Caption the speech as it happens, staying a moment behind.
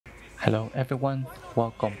Hello everyone,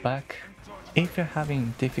 welcome back. If you're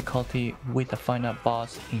having difficulty with the final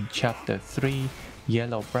boss in chapter 3,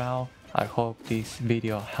 Yellowbrow, I hope this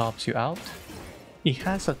video helps you out. It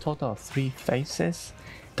has a total of 3 phases.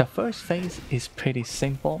 The first phase is pretty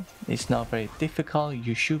simple, it's not very difficult,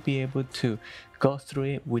 you should be able to go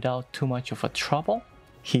through it without too much of a trouble.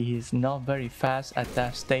 He is not very fast at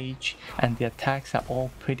that stage and the attacks are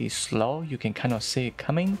all pretty slow. You can kind of see it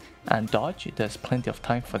coming and dodge. There's plenty of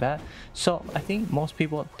time for that. So I think most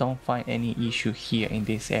people don't find any issue here in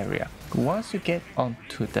this area. Once you get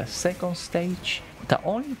onto the second stage, the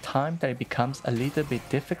only time that it becomes a little bit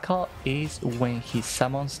difficult is when he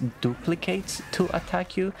summons duplicates to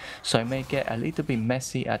attack you. So it may get a little bit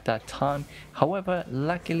messy at that time. However,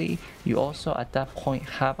 luckily you also at that point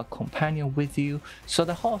have a companion with you. So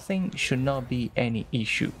the whole thing should not be any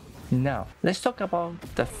issue. Now, let's talk about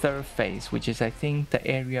the third phase, which is I think the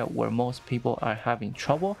area where most people are having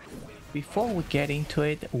trouble. Before we get into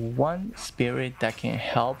it, one spirit that can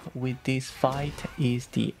help with this fight is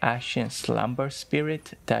the Ancient Slumber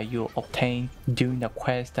spirit that you obtain during the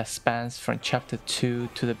quest that spans from chapter 2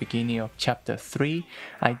 to the beginning of chapter 3.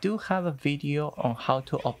 I do have a video on how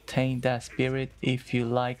to obtain that spirit. If you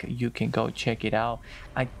like, you can go check it out.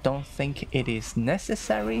 I don't think it is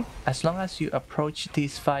necessary. As long as you approach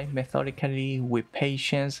this fight methodically with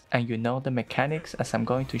patience and you know the mechanics as I'm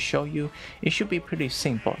going to show you, it should be pretty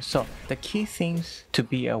simple. So the key things to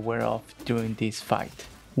be aware of during this fight.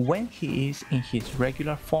 When he is in his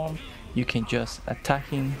regular form, you can just attack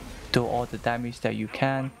him, do all the damage that you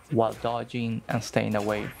can while dodging and staying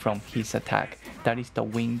away from his attack. That is the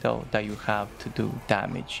window that you have to do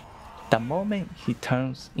damage. The moment he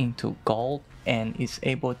turns into gold and is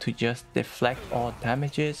able to just deflect all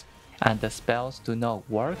damages and the spells do not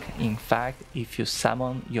work, in fact if you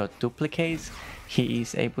summon your duplicates, he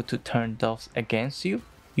is able to turn those against you.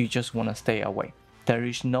 You just want to stay away. There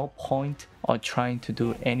is no point of trying to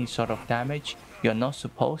do any sort of damage. You're not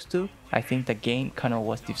supposed to. I think the game kind of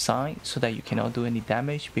was designed so that you cannot do any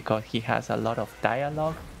damage because he has a lot of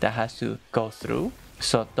dialogue that has to go through.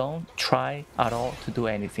 So don't try at all to do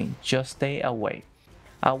anything. Just stay away.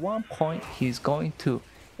 At one point, he's going to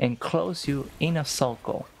enclose you in a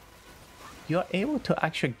circle. You're able to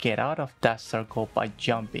actually get out of that circle by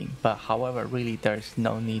jumping, but however really there's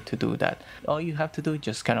no need to do that. All you have to do is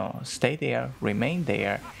just kind of stay there, remain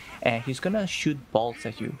there, and he's gonna shoot bolts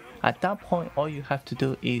at you. At that point all you have to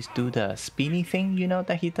do is do the spinny thing, you know,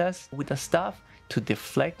 that he does with the stuff to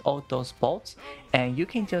deflect all those bolts, and you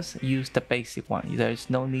can just use the basic one. There's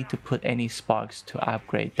no need to put any sparks to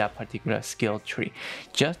upgrade that particular skill tree.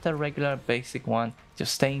 Just the regular basic one,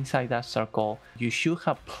 just stay inside that circle. You should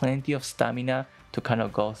have plenty of stamina to kind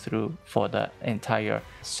of go through for the entire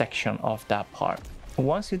section of that part.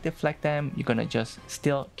 Once you deflect them, you're gonna just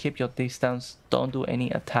still keep your distance, don't do any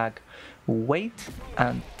attack. Wait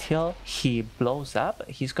until he blows up.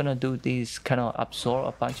 He's gonna do this kind of absorb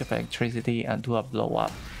a bunch of electricity and do a blow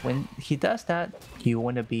up. When he does that, you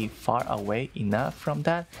want to be far away enough from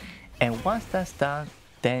that, and once that's done,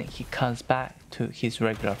 then he comes back to his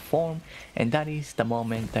regular form, and that is the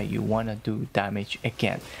moment that you want to do damage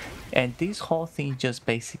again. And this whole thing just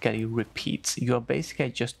basically repeats. You're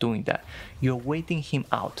basically just doing that. You're waiting him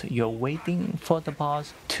out. You're waiting for the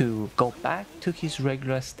boss to go back to his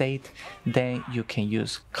regular state. Then you can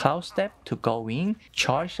use Cloud Step to go in,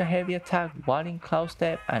 charge the heavy attack while in Cloud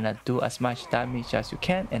Step, and do as much damage as you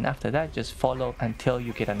can. And after that, just follow until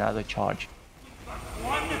you get another charge.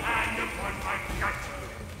 One hand upon my gut.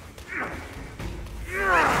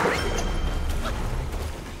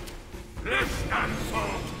 Flesh and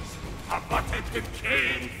bones are but a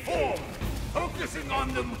decaying form. Focusing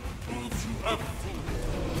on them proves you a fool.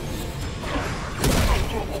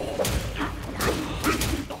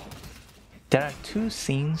 There are 2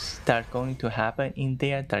 scenes that are going to happen in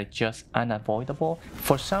there that are just unavoidable.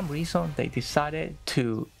 For some reason, they decided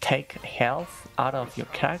to take health out of your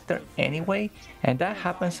character anyway, and that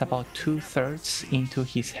happens about 2/3 into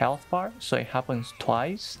his health bar, so it happens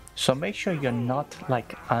twice. So make sure you're not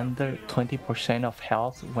like under 20% of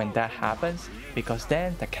health when that happens, because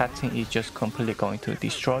then the cutscene is just completely going to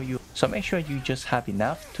destroy you. So make sure you just have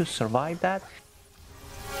enough to survive that.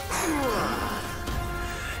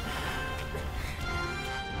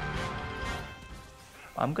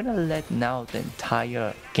 I'm gonna let now the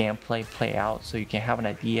entire gameplay play out so you can have an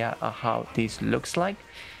idea of how this looks like.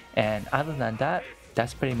 And other than that,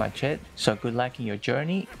 that's pretty much it. So good luck in your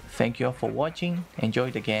journey. Thank you all for watching.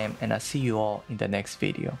 Enjoy the game, and I'll see you all in the next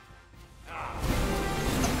video.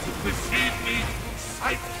 To perceive me through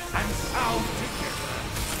sight and sound together.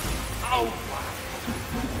 How wide?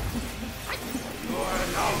 You're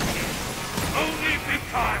allowed Only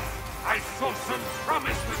because I saw some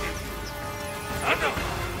promise with it.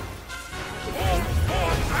 Otherwise, all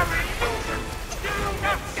forms are illusion. Do you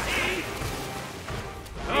not see?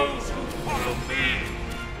 Those who follow me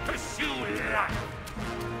pursue life.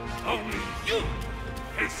 Only you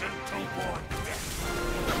hasten toward death.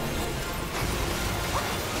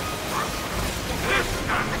 This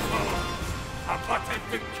unfolds are but a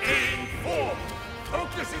decaying form,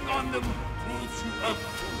 focusing on them moves you a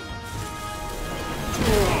fool.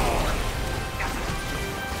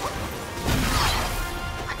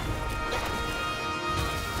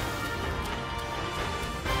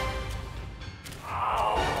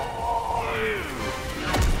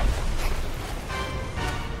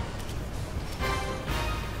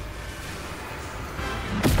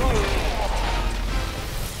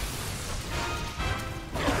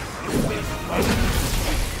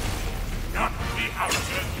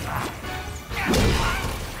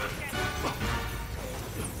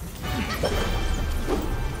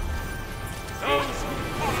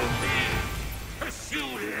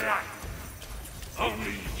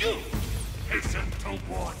 Only you hasten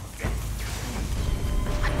toward death.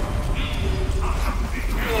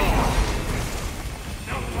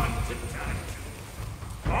 No one to turn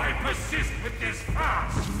to. I persist with this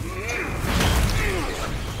fast.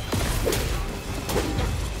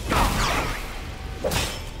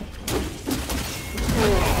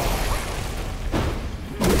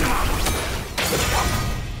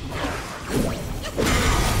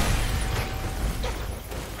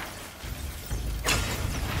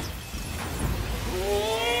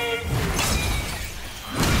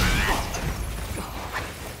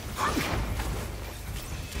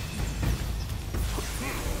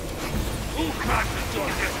 Who granted your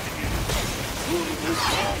destiny? Sun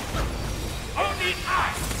Wukong? Only I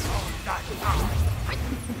own that power.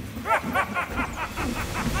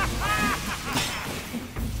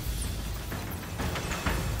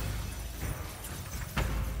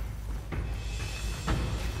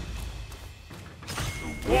 To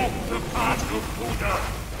walk the path of Buddha,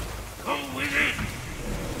 go with it,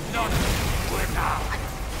 not without.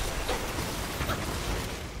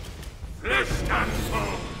 Flesh and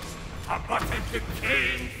bones are but a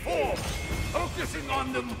decaying form. Focusing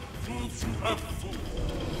on them moves you a fool.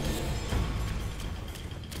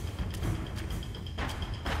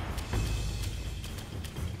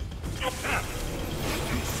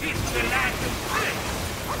 You seek the land of bliss.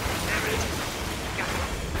 There is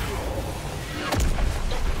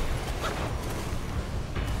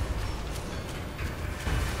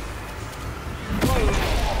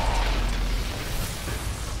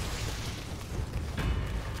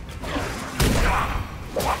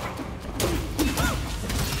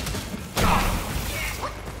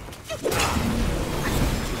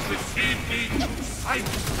sight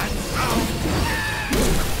and sound.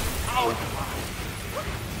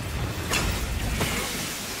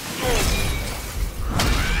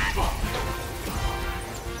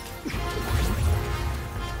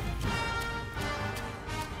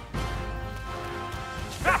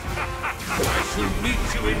 I shall meet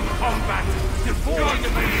you in combat, devoid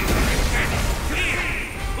of any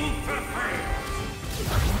who prefers.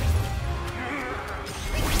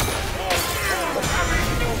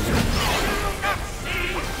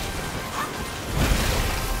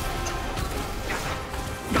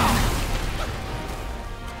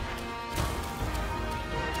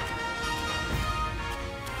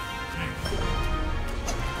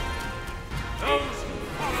 Those who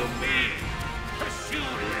follow me pursue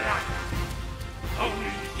life.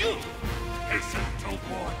 Only you hasten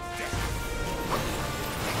toward death.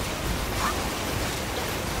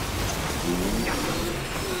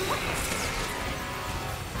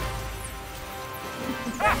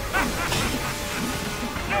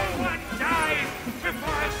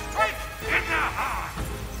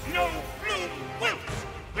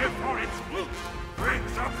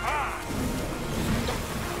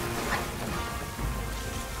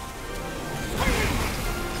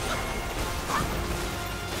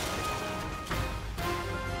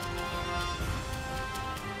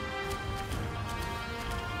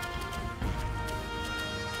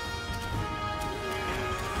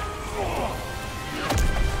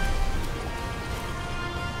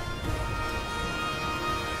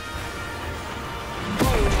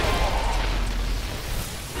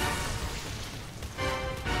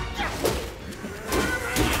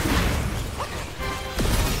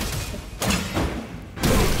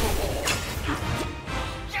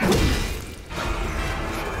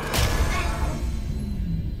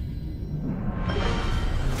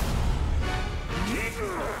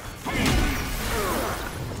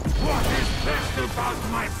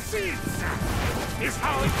 Seed sap is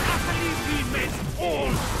how it utterly remits all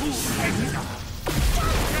who enter.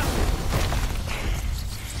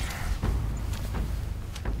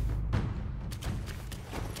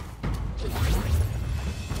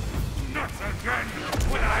 Not again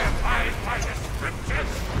will I abide by the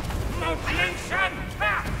scriptures. Mutilation!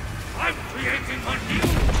 Ha! I'm creating a new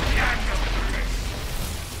land of bliss.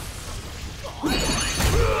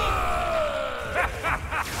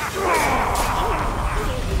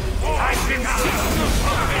 I can see the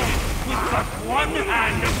puppet with but one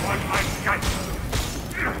hand upon my gun.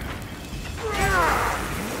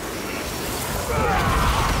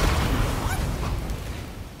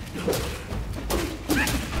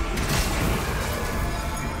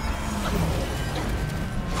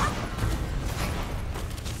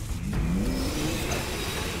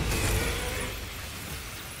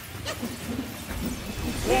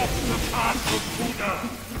 Walk the path of Buddha.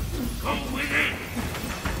 Go within,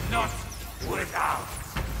 not without.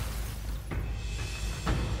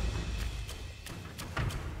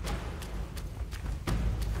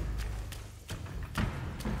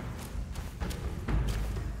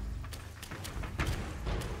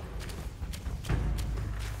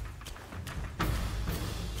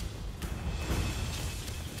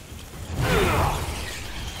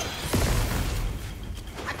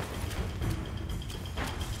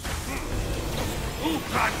 Who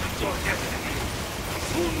granted your destiny?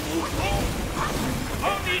 Sun Wukong?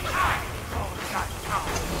 Only I call that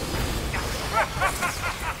power.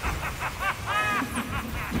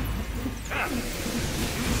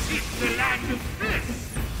 You seek the land of bliss.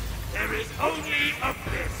 There is only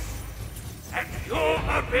abyss. And your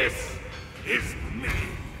abyss is me.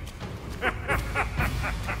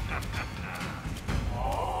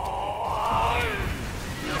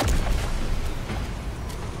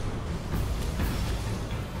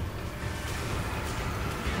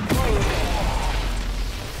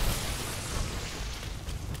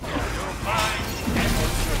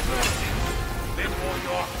 Before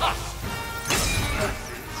your husk.